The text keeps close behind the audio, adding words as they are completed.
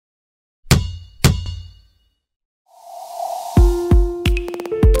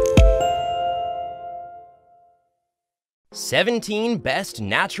17 Best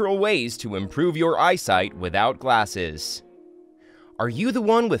Natural Ways to Improve Your Eyesight Without Glasses. Are you the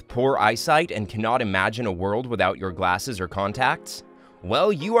one with poor eyesight and cannot imagine a world without your glasses or contacts?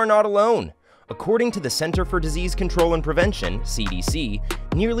 Well, you are not alone. According to the Center for Disease Control and Prevention, CDC,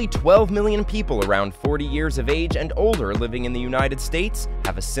 nearly 12 million people around 40 years of age and older living in the United States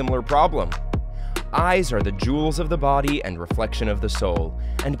have a similar problem. Eyes are the jewels of the body and reflection of the soul,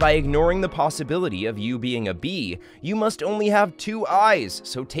 and by ignoring the possibility of you being a bee, you must only have 2 eyes,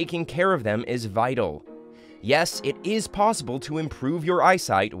 so taking care of them is vital. Yes, it is possible to improve your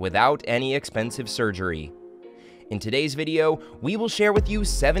eyesight without any expensive surgery. In today's video, we will share with you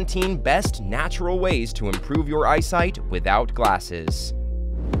 17 best natural ways to improve your eyesight without glasses.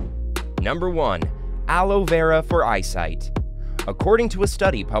 Number 1. Aloe Vera for eyesight. According to a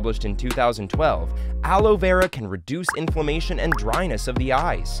study published in 2012, aloe vera can reduce inflammation and dryness of the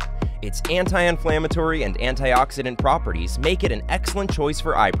eyes. Its anti-inflammatory and antioxidant properties make it an excellent choice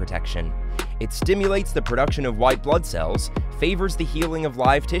for eye protection. It stimulates the production of white blood cells, favors the healing of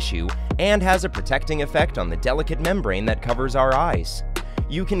live tissue, and has a protecting effect on the delicate membrane that covers our eyes.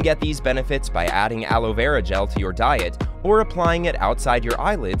 You can get these benefits by adding aloe vera gel to your diet or applying it outside your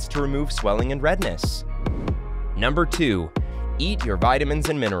eyelids to remove swelling and redness. Number 2. Eat your vitamins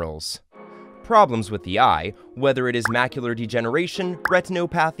and minerals. Problems with the eye, whether it is macular degeneration,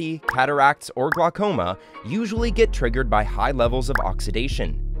 retinopathy, cataracts, or glaucoma, usually get triggered by high levels of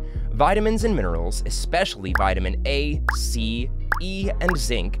oxidation. Vitamins and minerals, especially vitamin A, C, E, and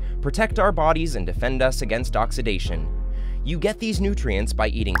zinc, protect our bodies and defend us against oxidation. You get these nutrients by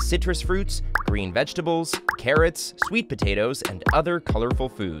eating citrus fruits, green vegetables, carrots, sweet potatoes, and other colorful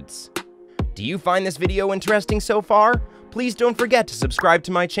foods. Do you find this video interesting so far? Please don't forget to subscribe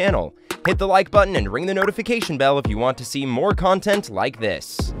to my channel. Hit the like button and ring the notification bell if you want to see more content like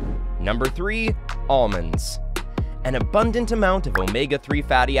this. Number 3. Almonds. An abundant amount of omega-3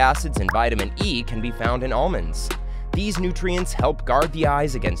 fatty acids and vitamin E can be found in almonds. These nutrients help guard the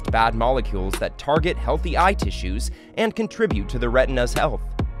eyes against bad molecules that target healthy eye tissues and contribute to the retina's health.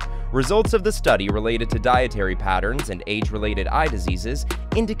 Results of the study related to dietary patterns and age-related eye diseases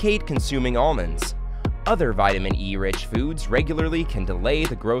indicate consuming almonds. Other vitamin E-rich foods regularly can delay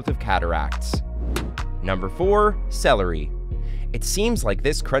the growth of cataracts. Number 4. Celery. It seems like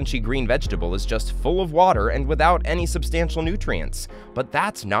this crunchy green vegetable is just full of water and without any substantial nutrients, but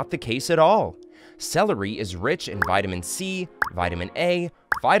that's not the case at all. Celery is rich in vitamin C, vitamin A,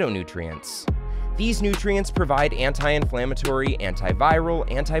 phytonutrients. These nutrients provide anti-inflammatory, antiviral,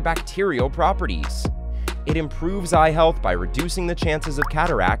 antibacterial properties. It improves eye health by reducing the chances of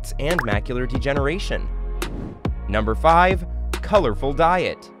cataracts and macular degeneration. Number 5. Colorful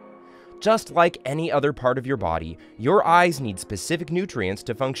diet. Just like any other part of your body, your eyes need specific nutrients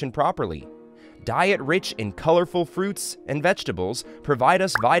to function properly. Diet rich in colorful fruits and vegetables provide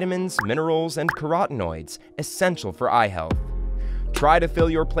us vitamins, minerals, and carotenoids, essential for eye health. Try to fill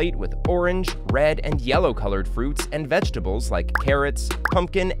your plate with orange, red, and yellow-colored fruits and vegetables like carrots,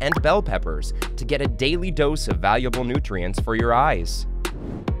 pumpkin, and bell peppers to get a daily dose of valuable nutrients for your eyes.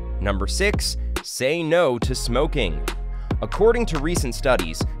 Number 6. Say no to smoking. According to recent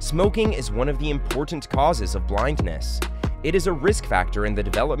studies, smoking is one of the important causes of blindness. It is a risk factor in the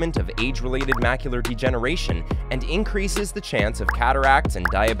development of age-related macular degeneration and increases the chance of cataracts and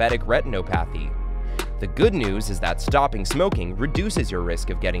diabetic retinopathy. The good news is that stopping smoking reduces your risk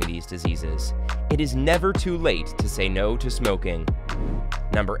of getting these diseases. It is never too late to say no to smoking.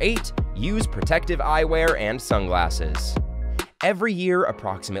 Number 8. Use protective eyewear and sunglasses. Every year,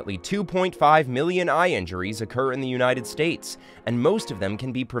 approximately 2.5 million eye injuries occur in the United States, and most of them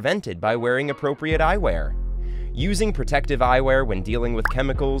can be prevented by wearing appropriate eyewear. Using protective eyewear when dealing with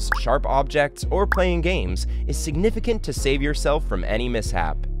chemicals, sharp objects, or playing games is significant to save yourself from any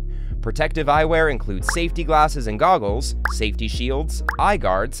mishap. Protective eyewear includes safety glasses and goggles, safety shields, eye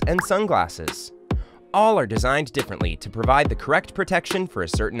guards, and sunglasses. All are designed differently to provide the correct protection for a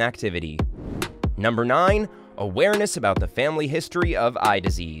certain activity. Number 9. Awareness about the family history of eye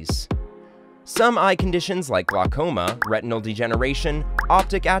disease. Some eye conditions like glaucoma, retinal degeneration,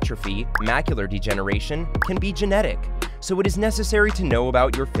 optic atrophy, macular degeneration can be genetic, so it is necessary to know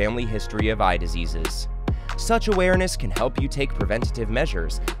about your family history of eye diseases. Such awareness can help you take preventative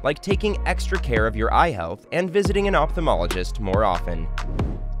measures, like taking extra care of your eye health and visiting an ophthalmologist more often.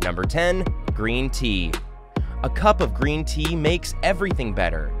 Number 10. Green tea. A cup of green tea makes everything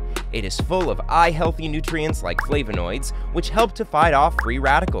better. It is full of eye-healthy nutrients like flavonoids, which help to fight off free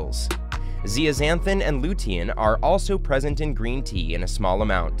radicals. Zeaxanthin and lutein are also present in green tea in a small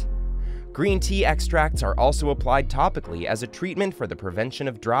amount. Green tea extracts are also applied topically as a treatment for the prevention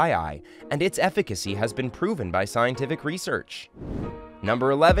of dry eye, and its efficacy has been proven by scientific research.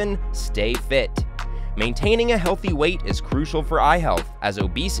 Number 11. Stay fit. Maintaining a healthy weight is crucial for eye health, as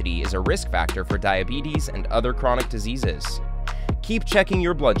obesity is a risk factor for diabetes and other chronic diseases. Keep checking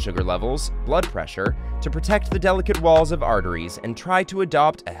your blood sugar levels, blood pressure, to protect the delicate walls of arteries, and try to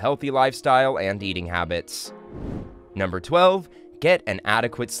adopt a healthy lifestyle and eating habits. Number 12. Get an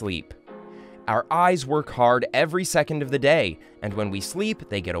adequate sleep. Our eyes work hard every second of the day, and when we sleep,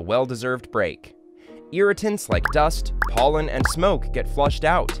 they get a well-deserved break. Irritants like dust, pollen, and smoke get flushed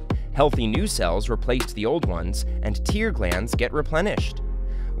out. Healthy new cells replace the old ones, and tear glands get replenished.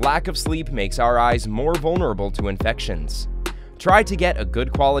 Lack of sleep makes our eyes more vulnerable to infections. Try to get a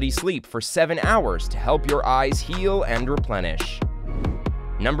good quality sleep for 7 hours to help your eyes heal and replenish.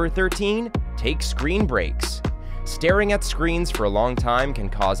 Number 13. Take screen breaks. Staring at screens for a long time can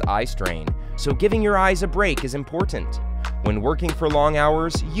cause eye strain, so giving your eyes a break is important. When working for long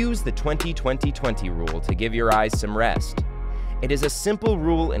hours, use the 20-20-20 rule to give your eyes some rest. It is a simple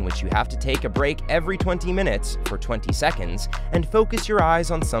rule in which you have to take a break every 20 minutes for 20 seconds and focus your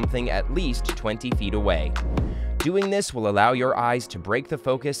eyes on something at least 20 feet away. Doing this will allow your eyes to break the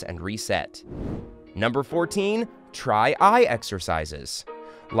focus and reset. Number 14. Try eye exercises.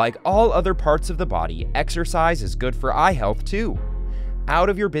 Like all other parts of the body, exercise is good for eye health too. Out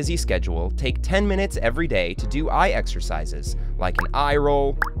of your busy schedule, take 10 minutes every day to do eye exercises like an eye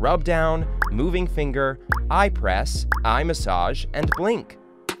roll, rub down, moving finger, eye press, eye massage, and blink.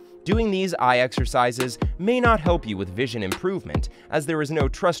 Doing these eye exercises may not help you with vision improvement, as there is no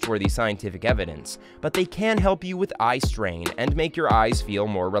trustworthy scientific evidence, but they can help you with eye strain and make your eyes feel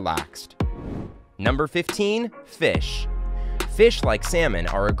more relaxed. Number 15. Fish. Fish like salmon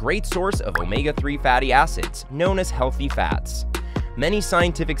are a great source of omega-3 fatty acids, known as healthy fats. Many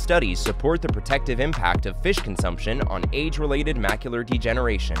scientific studies support the protective impact of fish consumption on age-related macular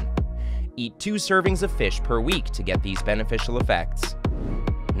degeneration. Eat 2 servings of fish per week to get these beneficial effects.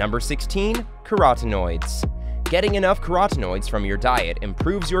 Number 16. Carotenoids. Getting enough carotenoids from your diet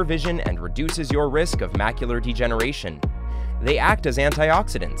improves your vision and reduces your risk of macular degeneration. They act as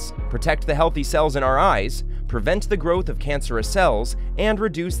antioxidants, protect the healthy cells in our eyes, prevent the growth of cancerous cells, and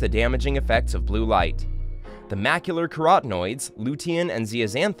reduce the damaging effects of blue light. The macular carotenoids, lutein and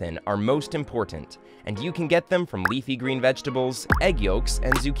zeaxanthin, are most important, and you can get them from leafy green vegetables, egg yolks,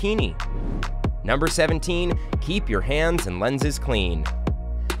 and zucchini. Number 17. Keep your hands and lenses clean.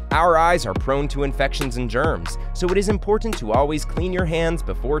 Our eyes are prone to infections and germs, so it is important to always clean your hands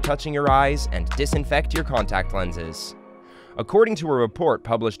before touching your eyes and disinfect your contact lenses. According to a report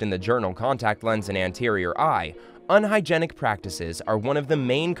published in the journal Contact Lens and Anterior Eye, unhygienic practices are one of the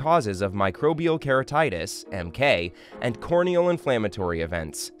main causes of microbial keratitis, MK, and corneal inflammatory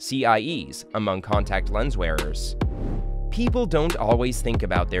events, CIEs, among contact lens wearers. People don't always think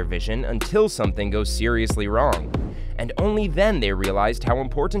about their vision until something goes seriously wrong, and only then they realized how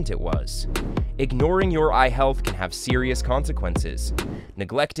important it was. Ignoring your eye health can have serious consequences.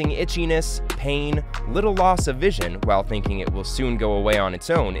 Neglecting itchiness, pain, little loss of vision while thinking it will soon go away on its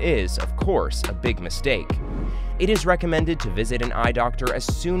own is, of course, a big mistake. It is recommended to visit an eye doctor as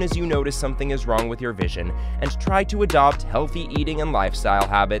soon as you notice something is wrong with your vision and try to adopt healthy eating and lifestyle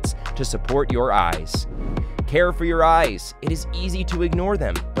habits to support your eyes. Care for your eyes. It is easy to ignore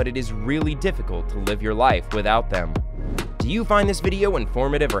them, but it is really difficult to live your life without them. Do you find this video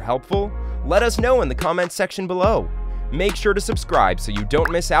informative or helpful? Let us know in the comments section below. Make sure to subscribe so you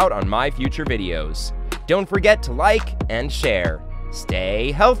don't miss out on my future videos. Don't forget to like and share.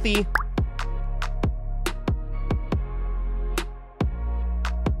 Stay healthy!